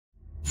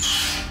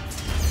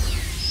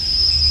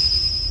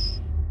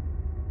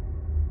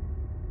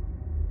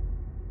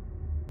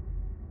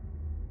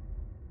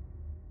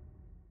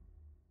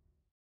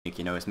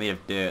you know, it's made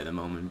of dirt at the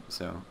moment,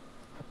 so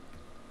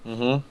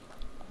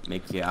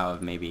make it out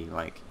of maybe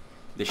like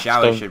the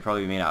shower Stone. should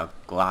probably be made out of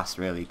glass,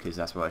 really, because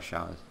that's what a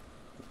shower is.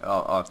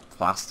 Or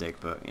plastic,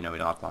 but you know we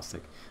don't have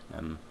plastic.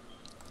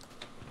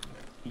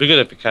 Be good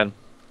if you can.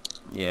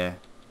 Yeah.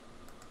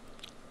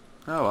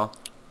 Oh well.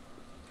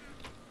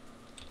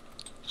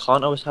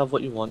 Can't always have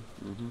what you want.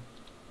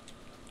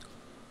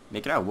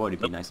 Make it out of wood.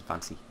 It'd be nice and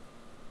fancy.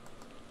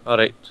 All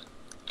right,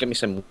 get me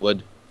some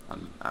wood.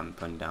 I'm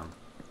putting down.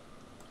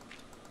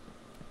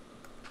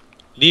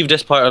 Leave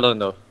this part alone,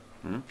 though.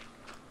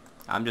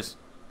 I'm just.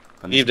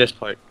 Leave this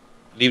part.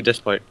 Leave this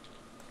part.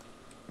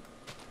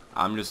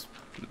 I'm just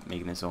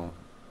making this all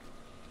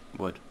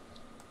wood.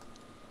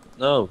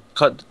 No,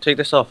 take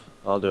this off.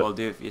 I'll do it. Well,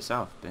 do it for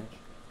yourself, bitch.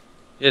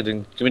 Yeah,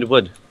 then give me the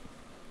wood.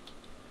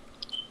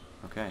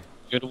 Okay.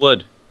 Give me the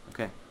wood.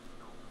 Okay.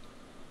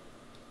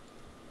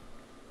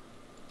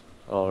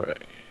 All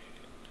right.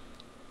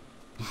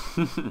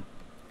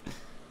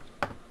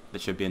 That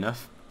should be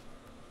enough.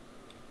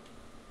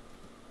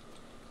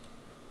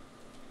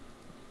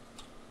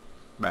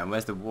 Right,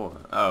 where's the water?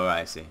 Oh,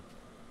 right, I see.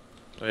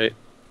 Wait.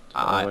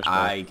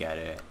 I get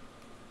it.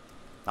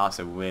 That's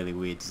a really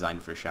weird design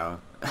for a shower.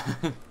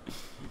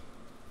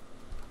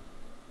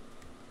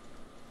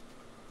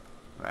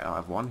 Right, I'll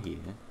have one here.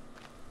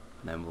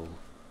 And then we'll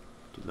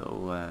do a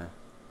little,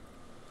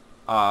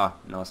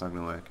 no, it's not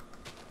gonna work.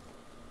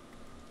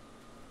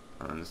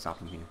 I don't understand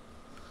from here.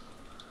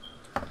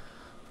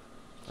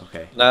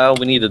 Okay. Now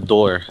we need a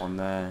door. One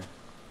there.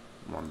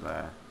 One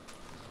there.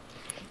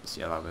 Let's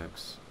see how that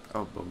works.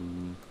 Oh,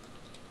 bone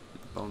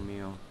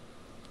meal.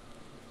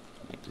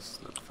 Make this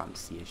look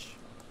fancy-ish.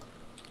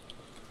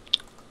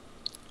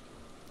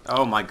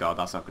 Oh my god,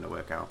 that's not going to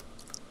work out.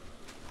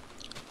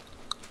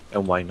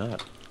 And why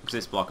not? Because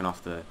it's blocking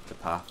off the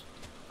path.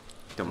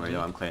 Don't worry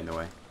though, I'm clearing the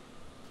way.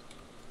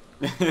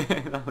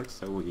 That looks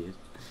so weird.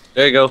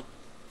 There you go.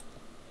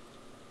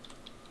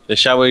 The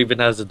shower even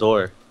has a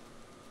door.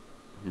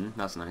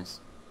 That's nice.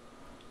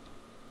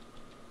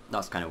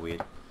 That's kind of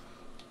weird.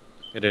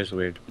 It is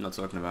weird. I'm not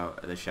talking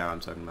about the shower,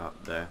 I'm talking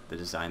about the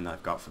design that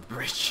I've got for the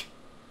bridge.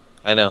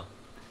 I know.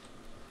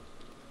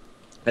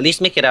 At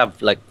least make it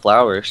have like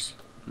flowers.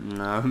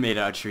 No, made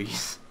out of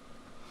trees.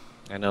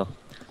 I know.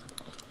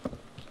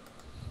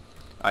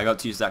 I got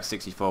 2 stacks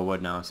 64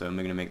 wood now, so I'm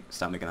gonna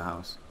start making a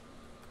house.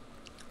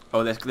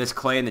 Oh, there's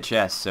clay in the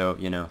chest, so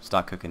you know,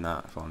 start cooking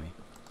that for me.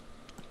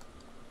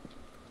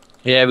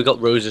 Yeah, we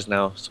got roses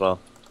now as well.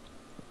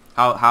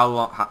 How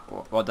long?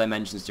 What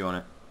dimensions do you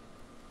want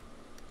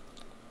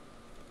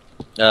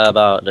it?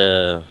 About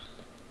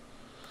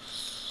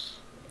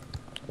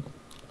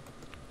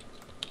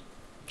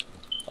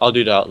I'll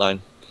do the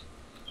outline.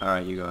 All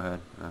right, you go ahead.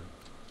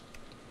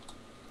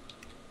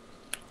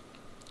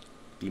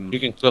 You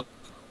can cook.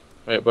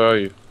 Right, where are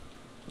you?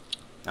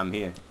 I'm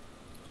here.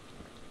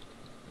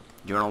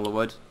 Do you want all the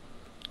wood?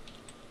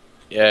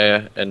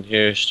 Yeah, and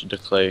here's the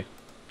clay.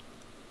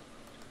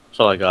 That's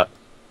all I got.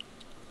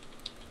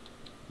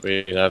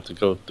 We have to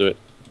go do it.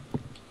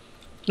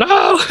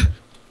 No!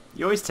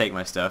 You always take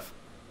my stuff.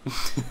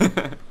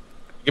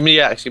 Give me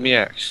the axe, give me the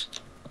axe.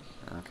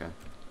 Okay.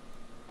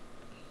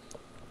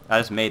 I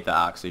just made the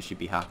axe, so you should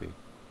be happy.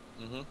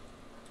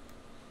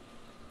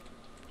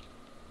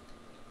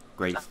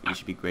 You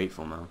should be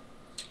grateful now.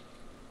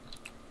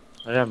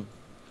 I am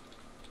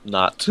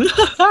not.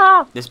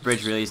 This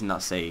bridge really isn't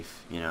that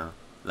safe, you know.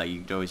 Like,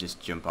 you could always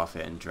just jump off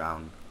it and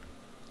drown.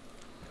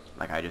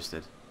 Like I just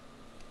did.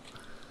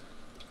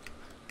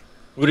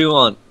 What do you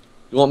want?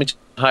 You want me to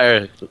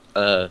hire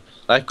a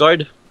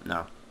lifeguard?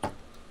 No.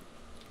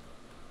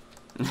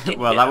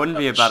 Well, that wouldn't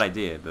be a bad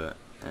idea, but...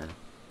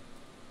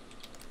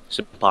 It's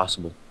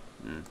impossible.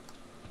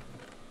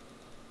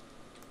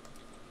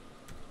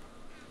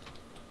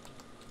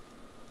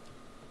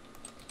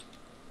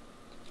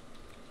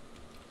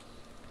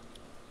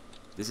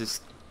 This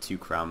is too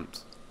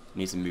cramped.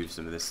 Need to move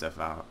some of this stuff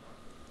out.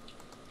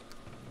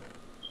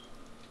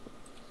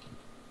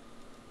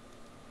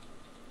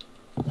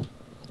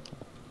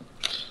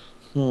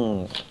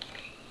 Right,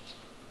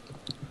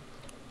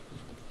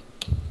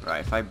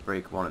 if I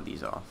break one of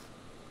these off.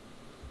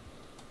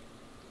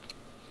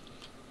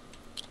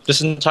 This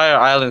entire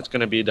island's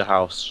gonna be the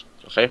house,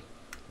 okay?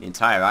 The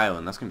entire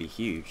island, that's gonna be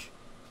huge.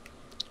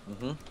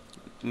 It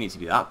It needs to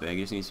be that big,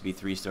 it just needs to be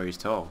 3 stories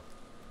tall.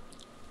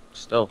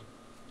 Still.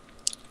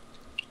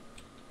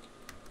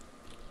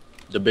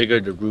 The bigger,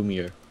 the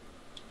roomier.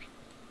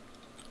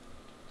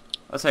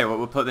 I'll tell you what,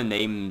 we'll put the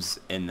names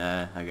in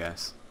there, I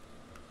guess.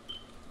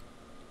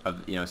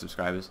 Of, you know,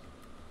 subscribers.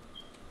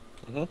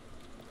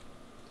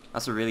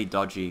 That's a really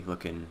dodgy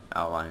looking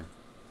outline.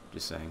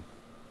 Just saying.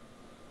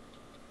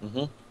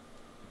 Looks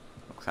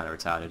kind of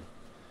retarded.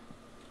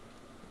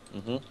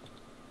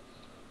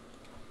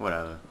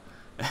 Whatever.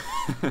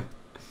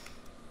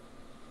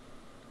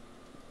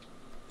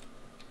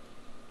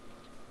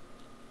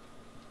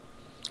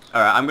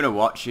 Alright, I'm gonna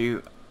watch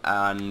you,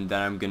 and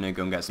then I'm gonna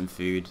go and get some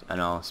food,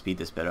 and I'll speed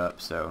this bit up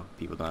so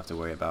people don't have to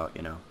worry about,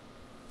 you know,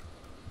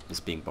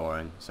 this being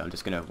boring. So I'm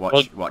just gonna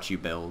watch you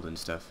build and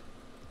stuff.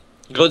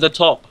 Go to the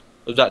top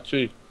of that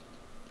tree.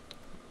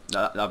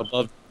 That,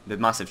 Above. the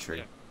massive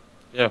tree.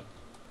 Yeah.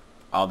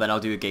 Oh, then I'll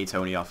do a gay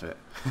Tony off it.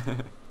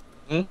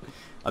 Hmm?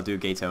 I'll do a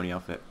gay Tony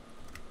off it.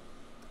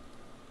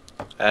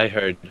 I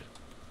heard.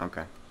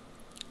 Okay.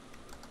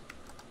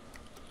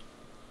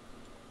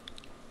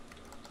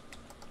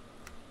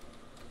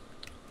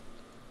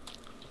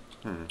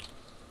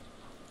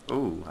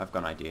 Ooh, I've got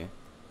an idea.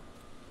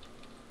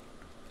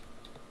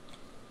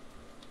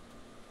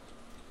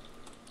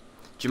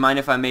 Do you mind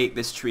if I make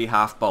this tree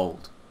half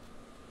bold?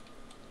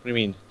 What do you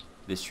mean?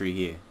 This tree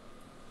here.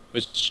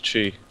 Which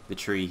tree? The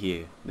tree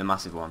here. The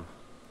massive one.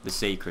 The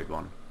sacred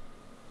one.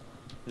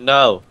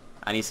 No.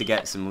 I need to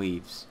get some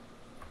leaves.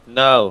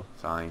 No.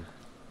 Fine.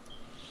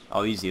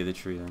 I'll use the other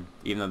tree then.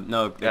 Even though,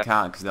 no, they Yeah.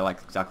 can't because they're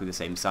like exactly the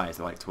same size.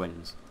 They're like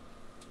twins.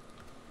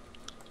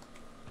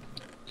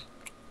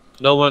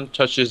 No one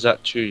touches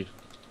that tree.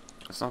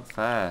 That's not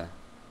fair.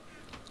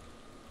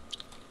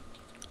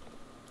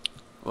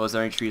 Well, is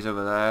there any trees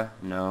over there?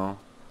 No.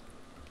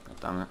 God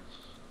damn it.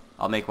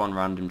 I'll make one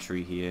random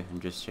tree here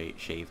and just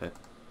shave it.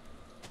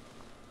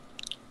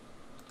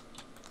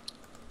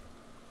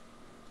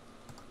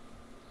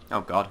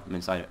 Oh god, I'm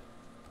inside it.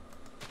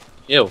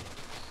 Ew.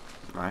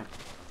 Right.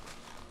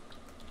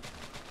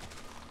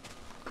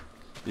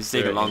 This is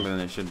taking Very longer than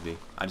it should be.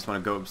 I just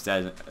want to go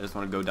upstairs. I just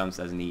want to go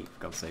downstairs and eat, for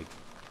God's sake.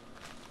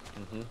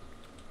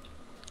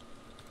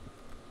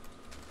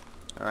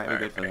 Alright, we're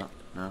good for that.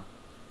 No.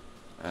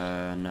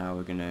 Now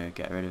we're gonna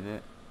get rid of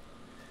it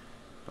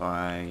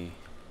by...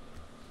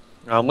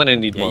 I'm gonna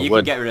need Yeah, more you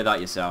wood. can get rid of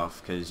that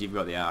yourself, because you've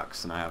got the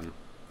axe and I haven't.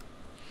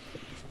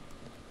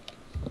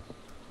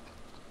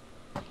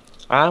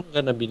 I'm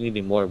gonna be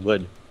needing more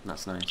wood.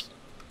 That's nice.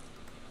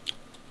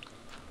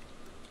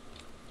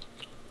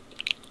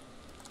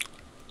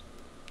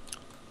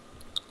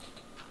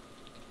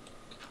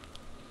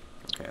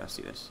 Okay, let's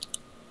see this.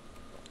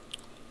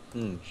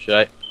 Should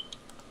I?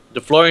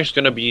 The flooring's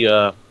gonna be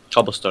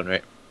cobblestone,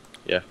 right?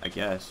 Yeah. I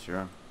guess,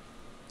 sure.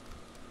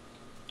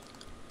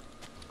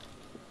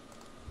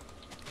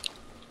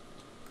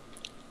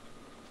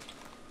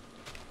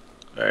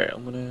 Alright,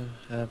 I'm gonna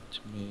have to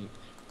make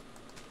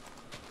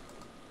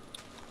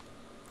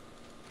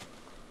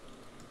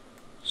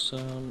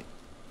some.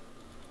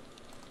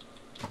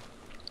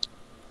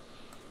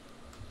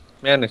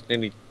 Man, it's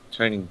nearly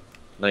turning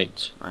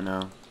night, I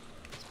know.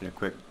 It's been a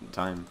quick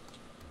time.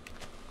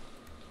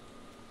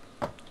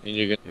 and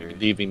you're gonna Here. be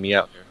leaving me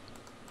out here.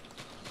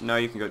 No,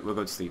 you can go. We'll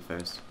go to sleep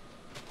first.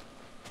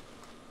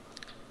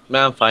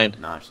 Man, I'm fine.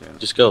 No, actually,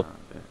 Just go.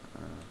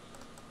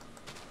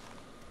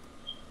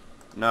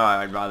 No,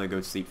 I'd rather go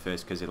to sleep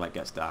first because it like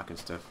gets dark and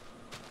stuff.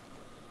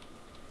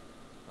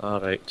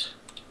 Alright.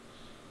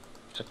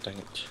 God dang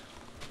it.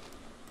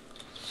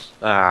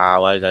 Ah,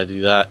 why did I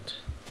do that?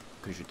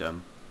 Because you're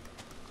dumb.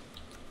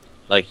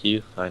 Like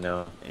you? I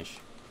know. Ish.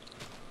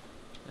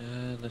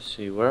 Let's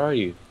see, where are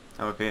you?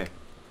 I'm up here.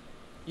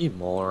 You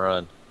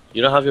moron.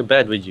 You don't have your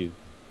bed with you.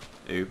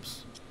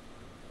 Oops.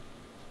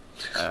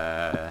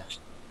 Oh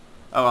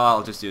well,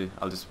 I'll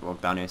just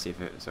walk down here see if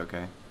it's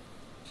okay.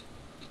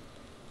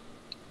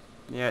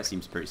 Yeah, it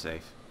seems pretty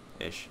safe.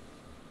 Ish.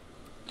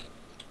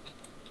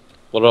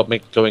 What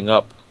about going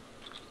up?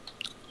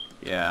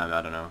 Yeah,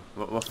 I don't know.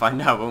 We'll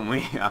find out, won't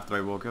we? After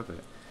I walk up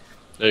it.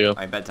 There you go.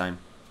 Alright, bedtime.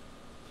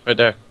 Right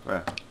there.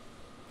 Where?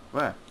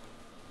 Where?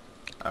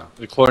 Oh,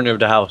 The corner of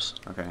the house.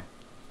 okay.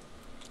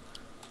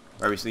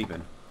 Where are we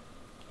sleeping?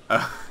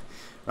 Oh,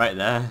 right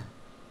there.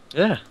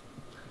 Yeah.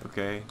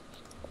 Okay.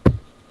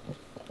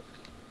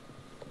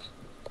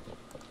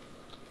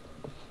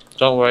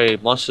 Don't worry,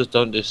 monsters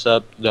don't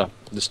disturb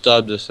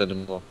this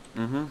anymore.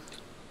 Mm-hmm.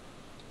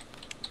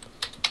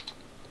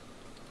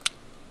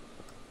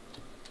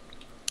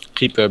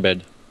 Keep your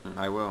bed.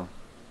 I will.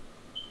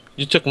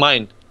 You took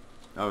mine.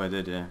 Oh, I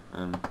did, yeah.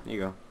 Here you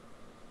go.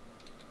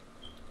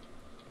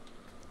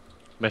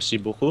 Merci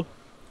beaucoup.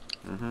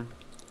 Mm-hmm.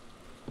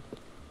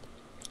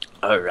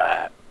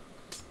 Alright.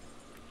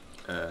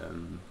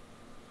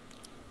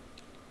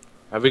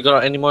 Have we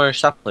got any more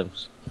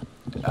saplings?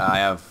 I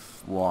have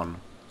one.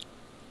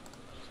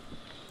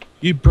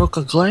 You broke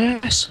a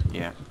glass?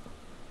 Yeah.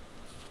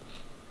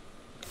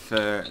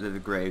 For the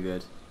greater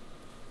good.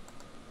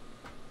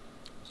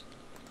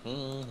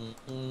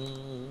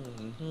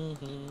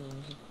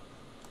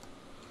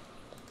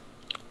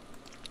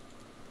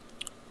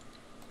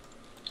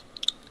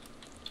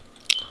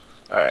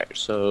 Alright,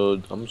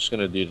 so I'm just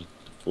gonna do the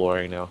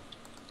flooring now.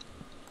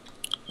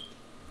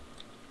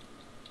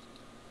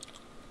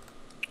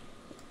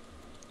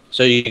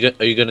 So are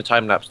you gonna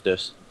time lapse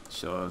this?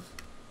 Sort of.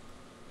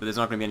 But there's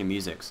not going to be any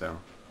music, so...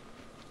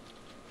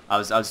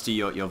 I'll just do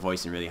your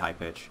voice in really high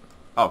pitch.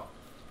 Oh.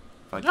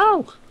 Fudge.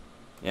 No.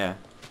 Yeah.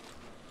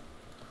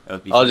 That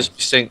would be I'll funny.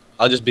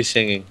 just be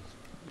singing.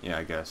 Yeah,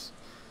 I guess.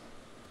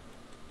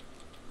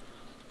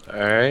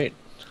 Alright.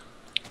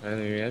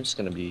 Anyway, I'm just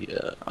gonna be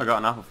I got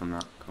an apple from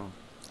that. Cool.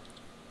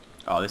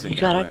 Oh, this is You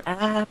got an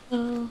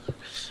apple,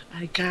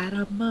 I got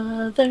a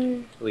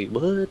mother. Wait,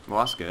 what? Well,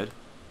 that's good.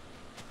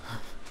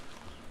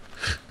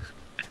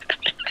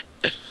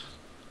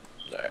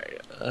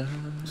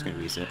 Just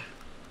gonna use it.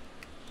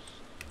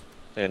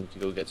 I need to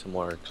go get some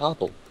more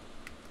cobble.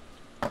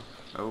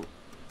 Oh.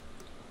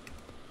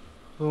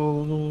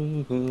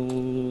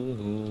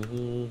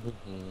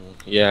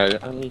 Yeah,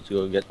 I need to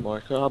go get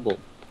more cobble.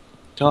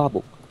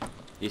 Cobble.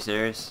 You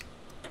serious?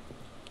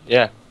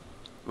 Yeah.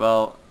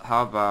 Well,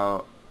 how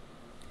about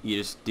you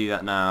just do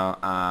that now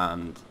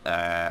and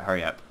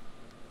hurry up.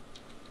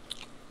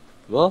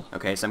 Well.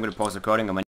 Okay, so I'm gonna pause recording.